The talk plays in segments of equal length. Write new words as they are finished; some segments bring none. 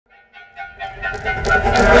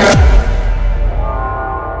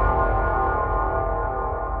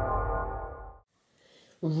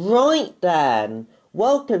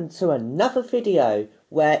Welcome to another video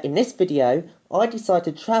where in this video I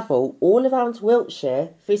decided to travel all around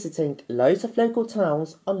Wiltshire visiting loads of local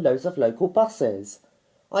towns on loads of local buses.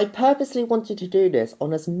 I purposely wanted to do this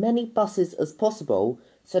on as many buses as possible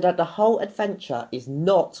so that the whole adventure is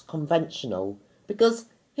not conventional, because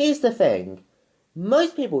here's the thing,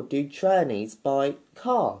 most people do journeys by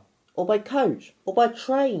car or by coach or by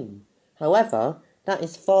train. However, that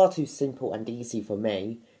is far too simple and easy for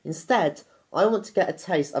me. Instead, I want to get a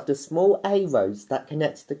taste of the small A roads that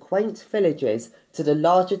connect the quaint villages to the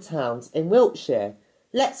larger towns in Wiltshire.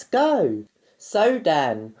 Let's go! So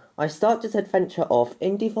then, I start this adventure off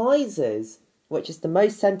in Devizes, which is the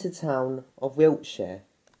most centre town of Wiltshire.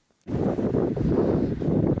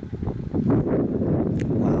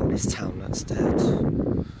 Wow, this town looks dead.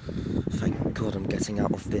 Thank God I'm getting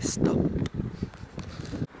out of this dump.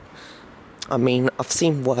 I mean, I've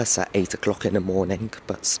seen worse at 8 o'clock in the morning,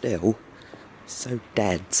 but still, so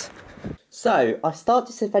dead. So, I start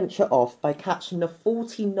this adventure off by catching the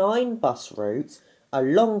 49 bus route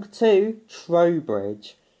along to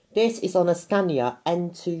Trowbridge. This is on a Scania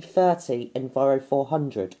N230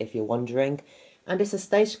 Enviro400, if you're wondering, and it's a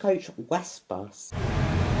Stagecoach West bus.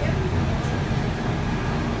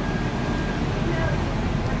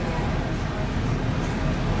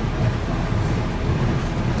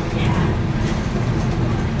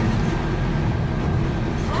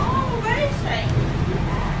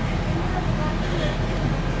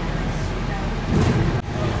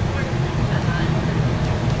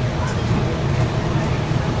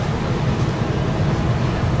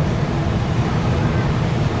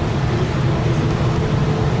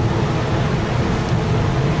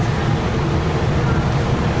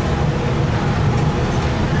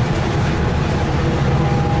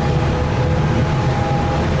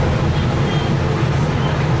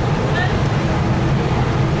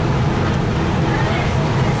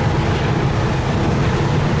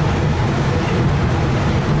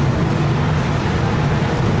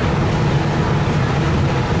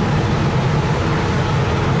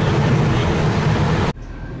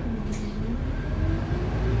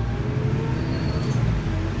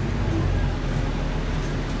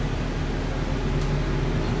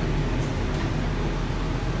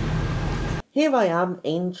 Here I am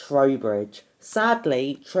in Trowbridge.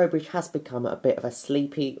 Sadly, Trowbridge has become a bit of a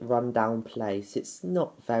sleepy, run-down place. It's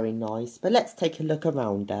not very nice, but let's take a look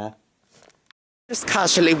around there. Just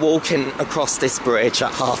casually walking across this bridge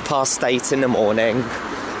at 8:30 in the morning.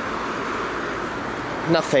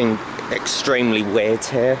 Nothing extremely weird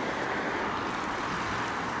here.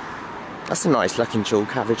 That's a nice looking dual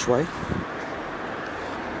carriageway.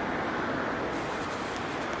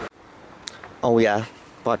 Oh yeah.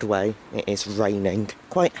 By the way, it is raining,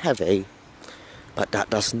 quite heavy, but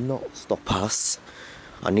that does not stop us.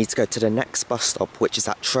 I need to go to the next bus stop, which is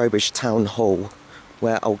at Trowbridge Town Hall,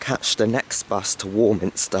 where I'll catch the next bus to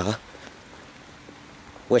Warminster.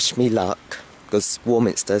 Wish me luck, because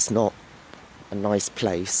Warminster's not a nice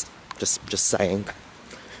place, just saying.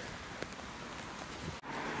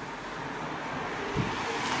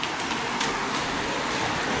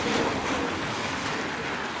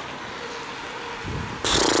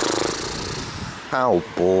 How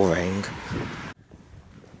boring.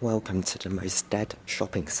 Welcome to the most dead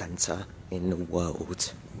shopping centre in the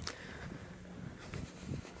world.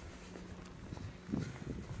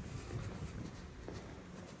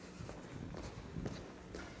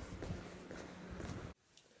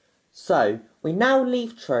 So, we now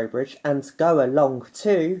leave Trowbridge and go along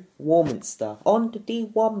to Warminster on the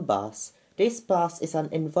D1 bus. This bus is an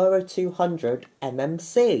Evora400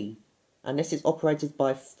 MMC, and this is operated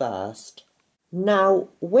by First. Now,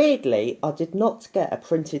 weirdly, I did not get a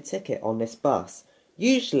printed ticket on this bus.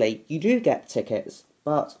 Usually, you do get tickets,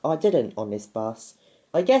 but I didn't on this bus.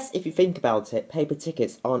 I guess if you think about it, paper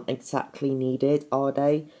tickets aren't exactly needed, are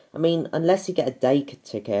they? I mean, unless you get a day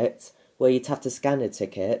ticket, where you'd have to scan a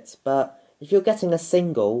ticket, but if you're getting a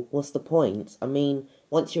single, what's the point? I mean,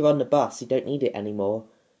 once you're on the bus, you don't need it anymore.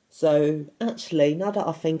 So, actually, now that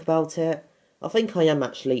I think about it, I think I am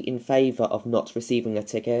actually in favour of not receiving a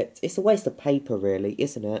ticket. It's a waste of paper really,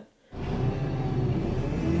 isn't it?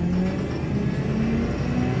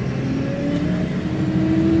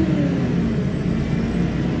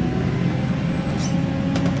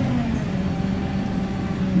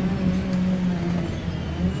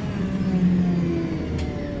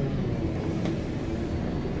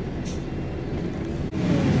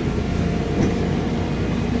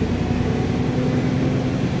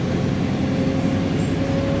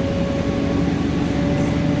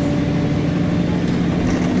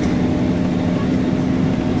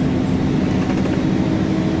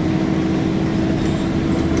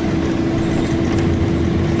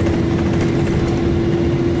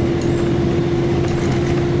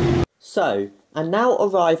 So, I now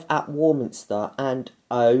arrive at Warminster and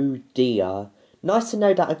oh dear, nice to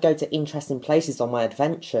know that I go to interesting places on my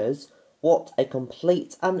adventures. What a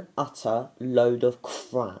complete and utter load of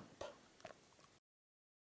crap.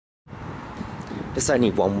 There's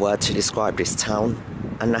only one word to describe this town,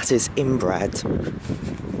 and that is inbred.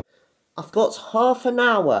 I've got half an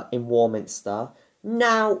hour in Warminster.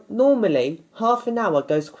 Now, normally, half an hour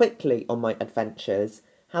goes quickly on my adventures.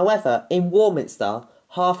 However, in Warminster,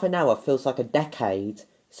 half an hour feels like a decade.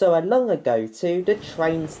 So I longer go to the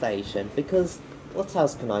train station, because what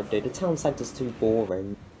else can I do? The town centre's too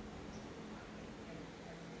boring.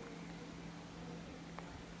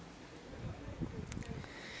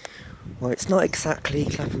 Well, it's not exactly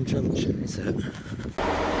Clapham Junction, is it?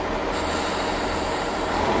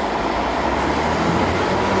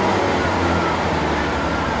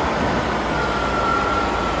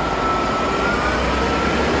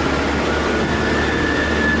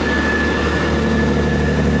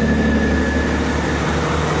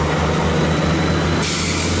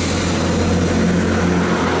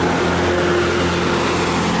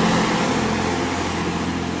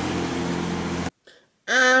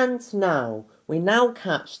 And now, we now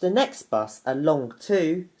catch the next bus along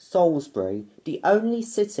to Salisbury, the only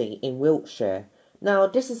city in Wiltshire. Now,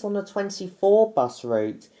 this is on a 24 bus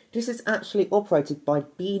route. This is actually operated by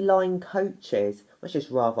Beeline coaches, which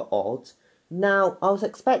is rather odd. Now, I was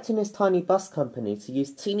expecting this tiny bus company to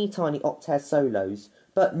use teeny tiny Optare solos,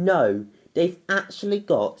 but no, they've actually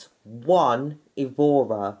got one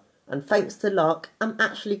Evora. And thanks to luck, I'm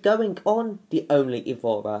actually going on the only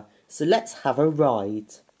Evora. So let's have a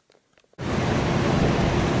ride.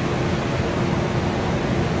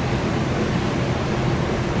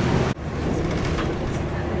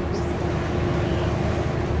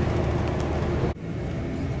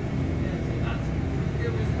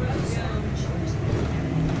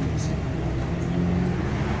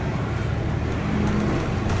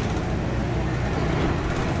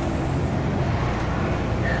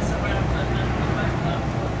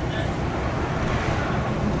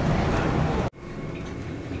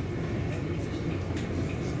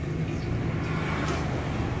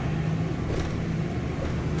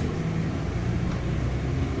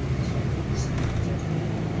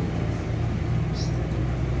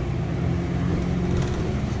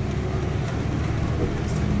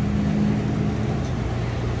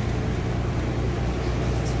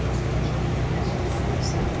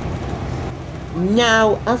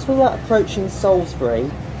 Now, as we were approaching Salisbury,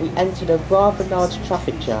 we entered a rather large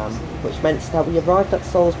traffic jam, which meant that we arrived at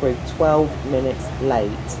Salisbury 12 minutes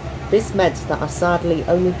late. This meant that I sadly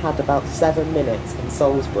only had about 7 minutes in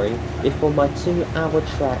Salisbury before my 2-hour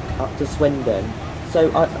trek up to Swindon,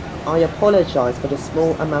 so I apologise for the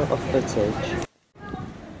small amount of footage.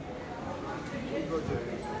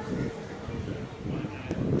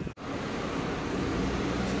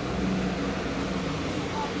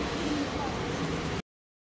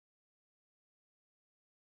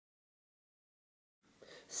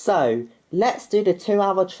 So, let's do the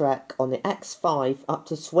 2-hour trek on the X5 up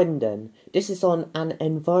to Swindon. This is on an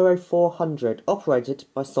Enviro400 operated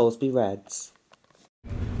by Salisbury Reds.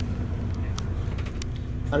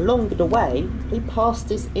 Along the way, we passed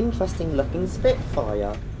this interesting looking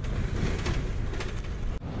Spitfire.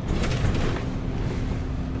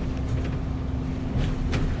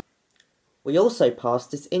 We also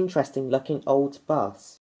passed this interesting looking old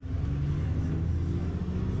bus.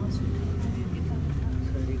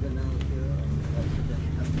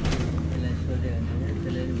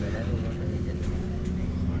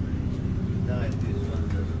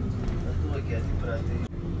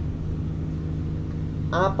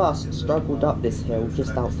 Our bus struggled up this hill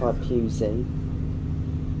just outside Pewsey.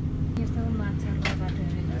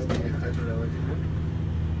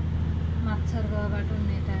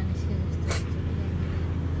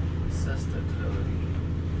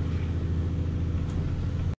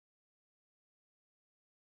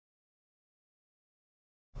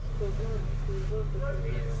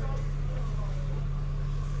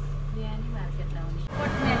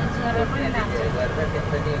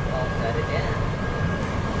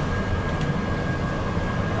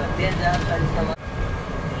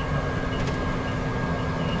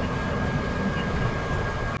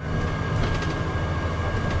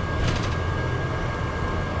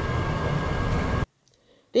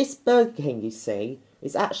 This Burger King, you see,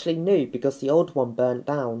 is actually new because the old one burnt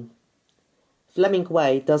down. Fleming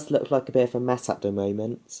Way does look like a bit of a mess at the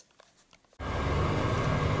moment.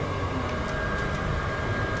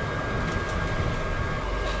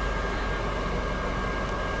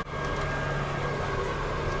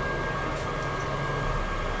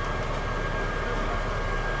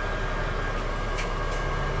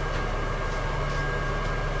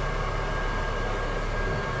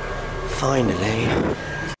 Finally.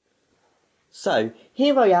 So,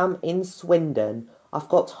 here I am in Swindon. I've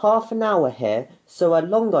got half an hour here, so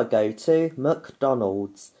along I go to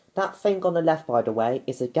McDonald's. That thing on the left, by the way,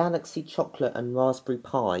 is a Galaxy chocolate and raspberry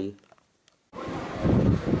pie.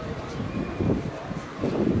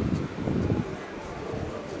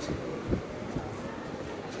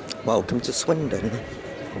 Welcome to Swindon.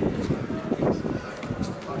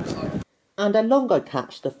 And along I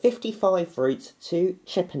catch the 55 route to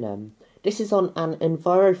Chippenham. This is on an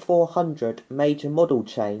Enviro400 major model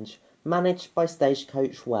change, managed by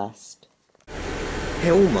Stagecoach West.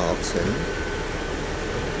 Hill Martin?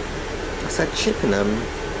 I said Chippenham.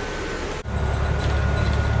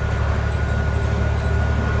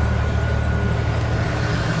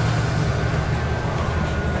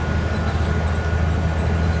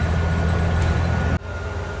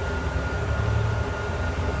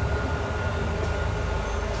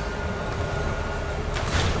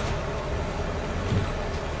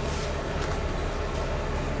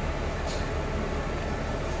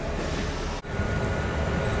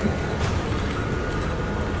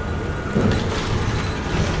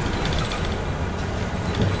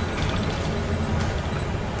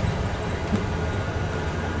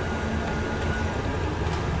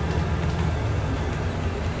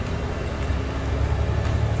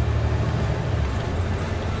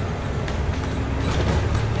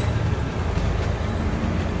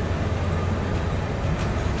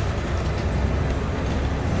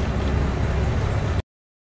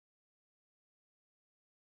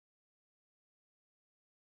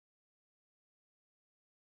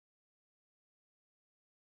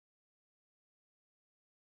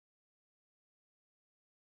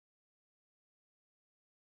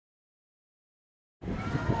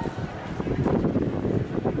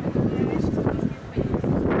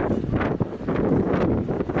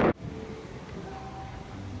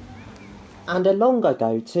 And along I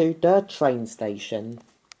go to the train station.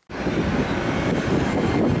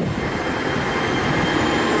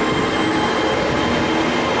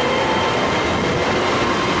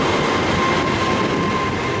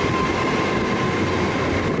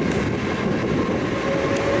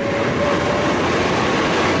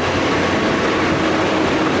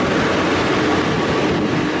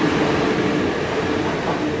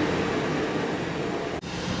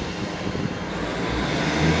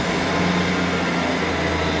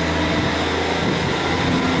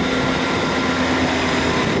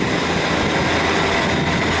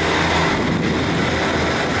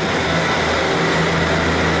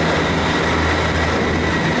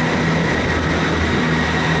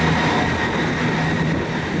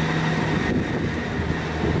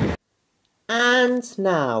 And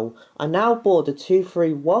now, I now board the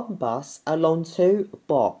 231 bus along to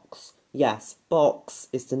Box. Yes, Box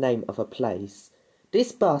is the name of a place.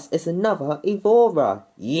 This bus is another Evora.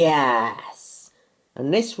 Yes!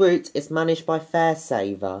 And this route is managed by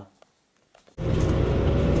Fairsaver.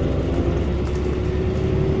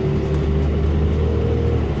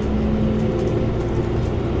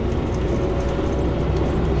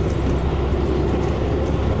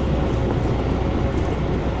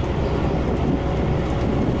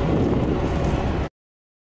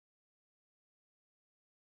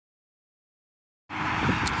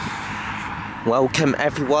 Welcome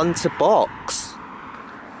everyone to Box.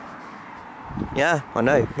 Yeah, I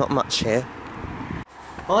know, not much here.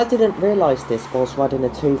 I didn't realise this whilst riding a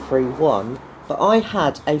 231, but I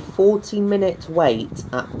had a 40-minute wait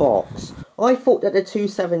at Box. I thought that the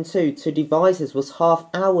 272 to Devizes was half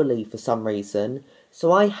hourly for some reason,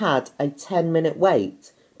 so I had a 10-minute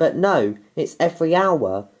wait. But no, it's every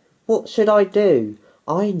hour. What should I do?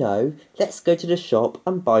 I know, let's go to the shop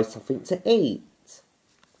and buy something to eat.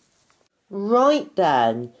 Right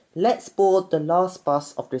then, let's board the last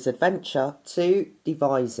bus of this adventure to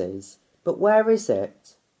Devizes. But where is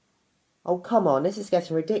it? Oh come on, this is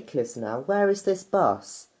getting ridiculous now. Where is this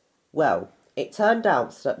bus? Well, it turned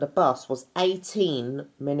out that the bus was 18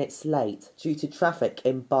 minutes late due to traffic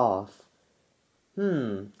in Bath.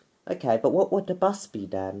 Okay, but what would the bus be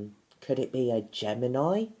then? Could it be a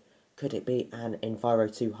Gemini? Could it be an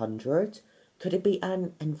Enviro400? Could it be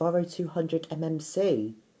an Enviro400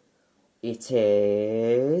 MMC? It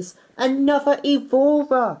is another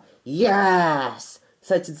Evora! Yes!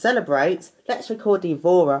 So to celebrate, let's record the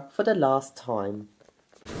Evora for the last time.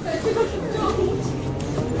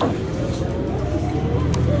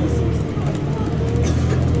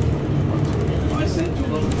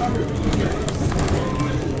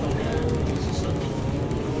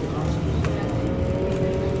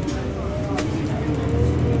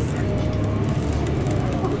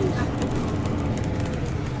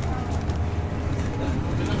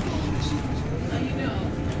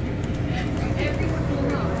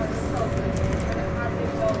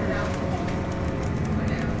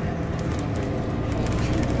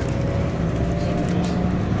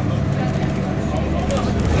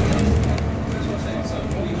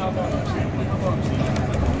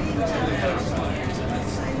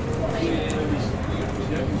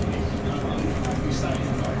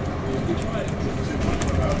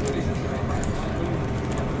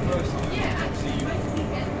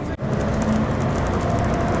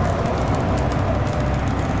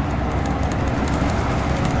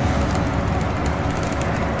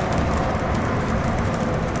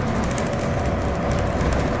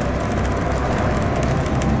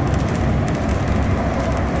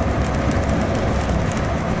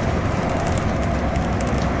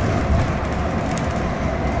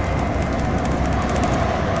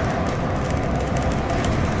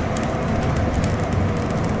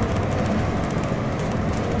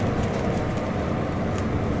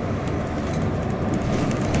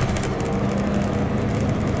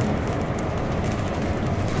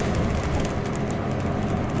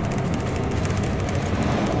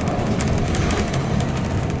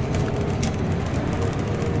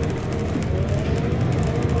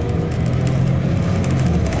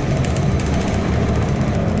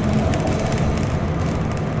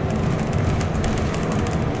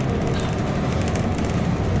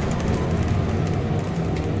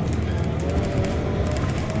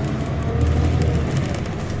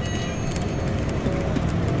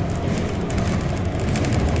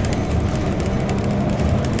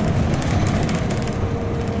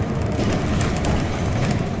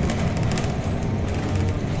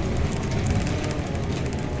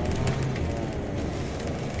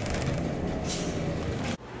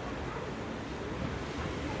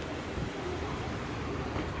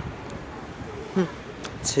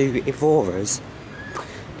 2 Evoras.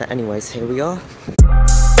 But anyways, here we are.